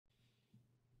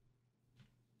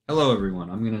Hello everyone,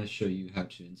 I'm going to show you how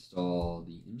to install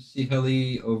the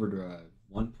Mcheli Overdrive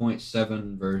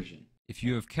 1.7 version. If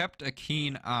you have kept a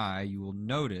keen eye, you will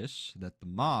notice that the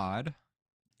mod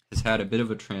has had a bit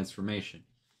of a transformation.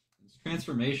 This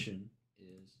transformation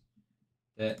is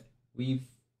that we've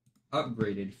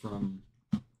upgraded from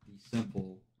the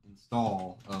simple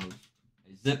install of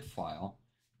a zip file,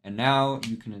 and now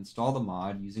you can install the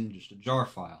mod using just a jar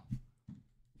file.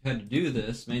 We've had to do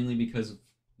this mainly because of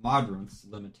Modrun's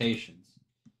limitations.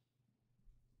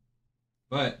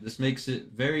 But this makes it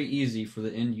very easy for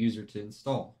the end user to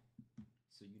install.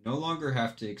 So you no longer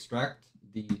have to extract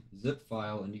the zip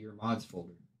file into your mods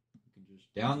folder. You can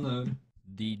just download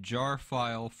the jar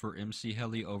file for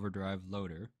Mcheli Overdrive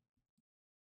loader.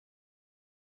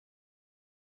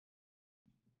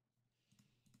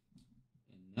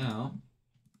 And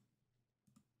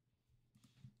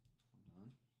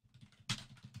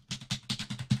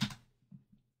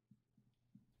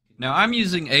now I'm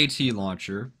using AT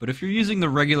launcher, but if you're using the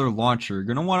regular launcher, you're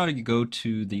going to want to go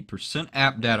to the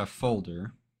 %appdata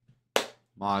folder,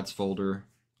 mods folder,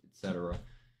 etc.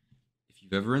 If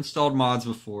you've ever installed mods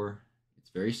before, it's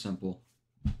very simple.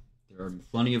 There are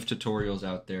plenty of tutorials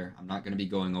out there. I'm not going to be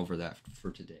going over that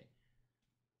for today.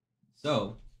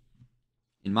 So,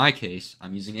 in my case,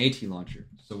 I'm using AT launcher.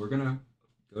 So we're going to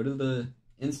go to the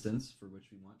instance for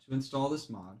which we want to install this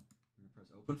mod. We're going to press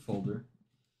open folder.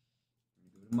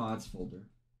 Mods folder,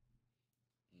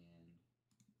 and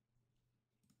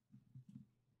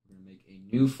we're going to make a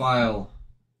new file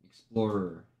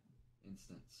explorer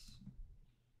instance.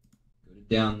 Go to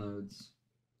downloads,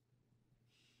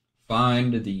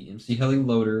 find the Mcheli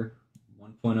loader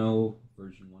 1.0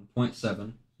 version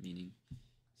 1.7, meaning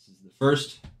this is the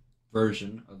first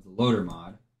version of the loader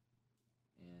mod,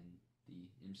 and the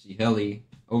Mcheli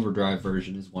Overdrive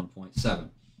version is 1.7. Now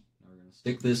we're going to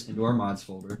stick this into our mods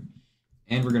folder,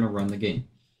 and we're going to run the game.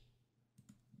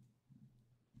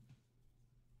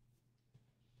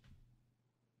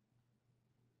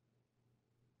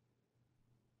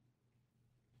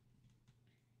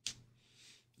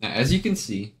 Now, as you can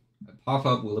see, a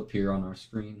pop-up will appear on our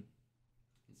screen.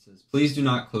 It says, please do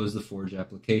not close the Forge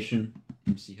application.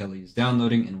 Mcheli is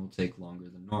downloading and will take longer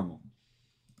than normal.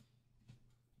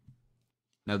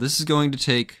 Now, this is going to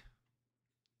take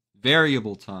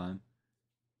variable time,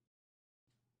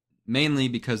 mainly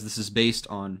because this is based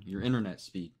on your internet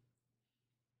speed.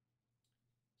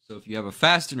 So if you have a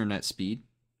fast internet speed,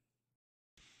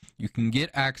 you can get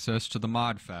access to the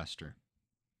mod faster,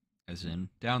 as in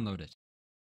download it.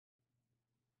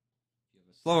 If you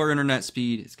have a slower internet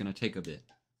speed, it's going to take a bit.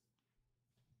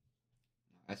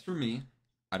 As for me,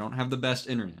 I don't have the best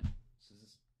internet, so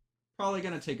this is probably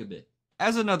going to take a bit.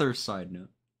 As another side note,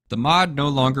 the mod no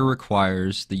longer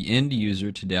requires the end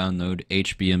user to download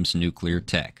HBM's nuclear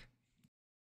tech,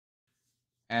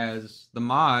 as the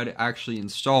mod actually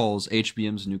installs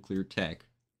HBM's nuclear tech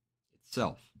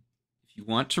itself. If you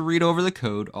want to read over the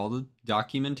code, all the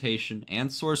documentation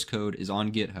and source code is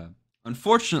on GitHub.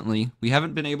 Unfortunately, we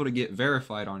haven't been able to get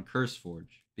verified on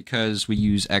CurseForge because we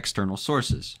use external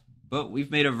sources. But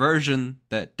we've made a version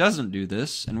that doesn't do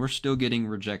this, and we're still getting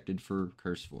rejected for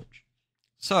CurseForge.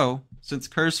 So, since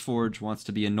CurseForge wants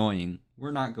to be annoying,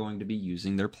 we're not going to be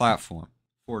using their platform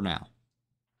for now.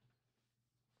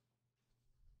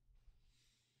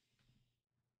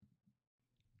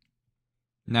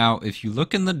 Now, if you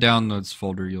look in the downloads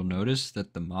folder, you'll notice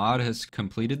that the mod has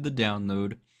completed the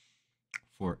download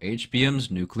for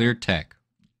HBM's nuclear tech.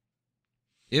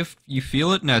 If you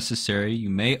feel it necessary, you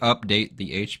may update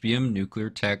the HBM nuclear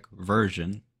tech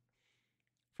version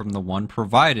from the one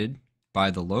provided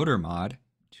by the loader mod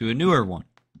to a newer one.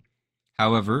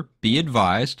 However, be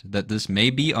advised that this may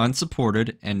be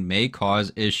unsupported and may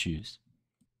cause issues.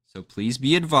 So please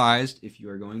be advised, if you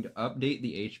are going to update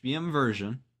the HBM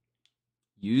version,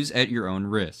 use at your own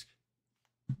risk.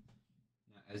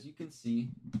 Now, as you can see,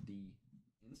 the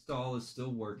install is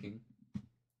still working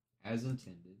as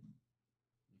intended.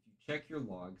 If you check your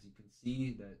logs, you can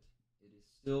see that it is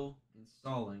still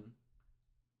installing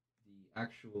the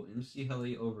actual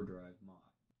Mcheli Overdrive mod.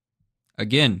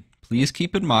 Again, please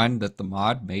keep in mind that the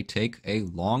mod may take a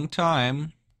long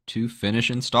time to finish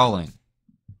installing.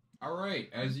 Alright,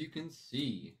 as you can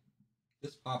see,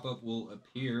 this pop-up will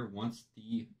appear once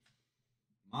the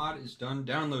mod is done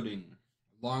downloading,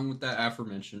 along with that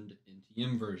aforementioned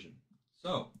NTM version.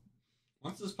 So,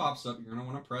 once this pops up, you're going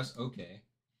to want to press OK.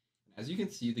 As you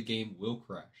can see, the game will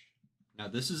crash. Now,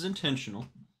 this is intentional,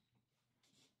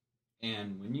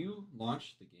 and when you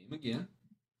launch the game again,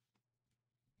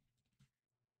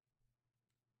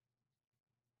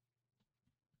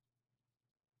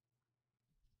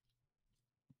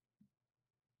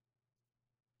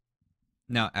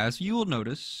 Now, as you will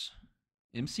notice,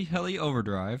 Mcheli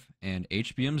Overdrive and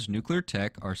HBM's nuclear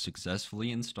tech are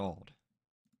successfully installed.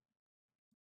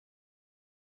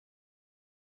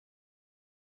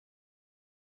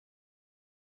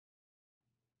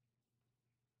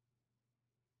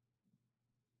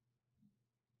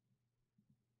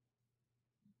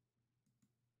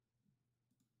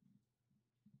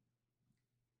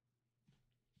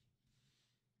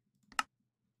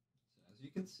 So as you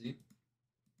can see,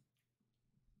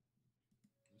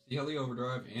 Mcheli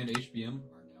Overdrive and HBM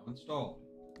are now installed.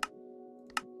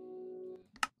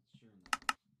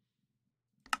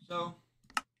 So,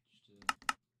 just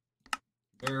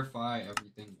to verify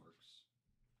everything works,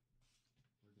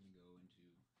 we're going to go into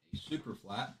a super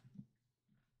flat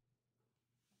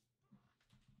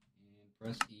and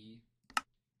press E,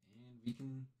 and we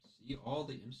can see all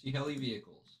the Mcheli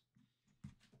vehicles,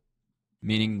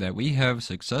 meaning that we have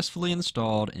successfully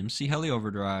installed Mcheli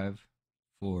Overdrive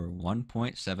for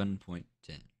 1.7.10.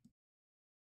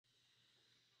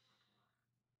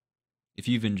 If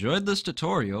you've enjoyed this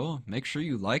tutorial, make sure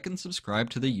you like and subscribe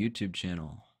to the YouTube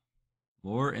channel.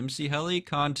 More Mcheli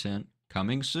content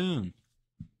coming soon.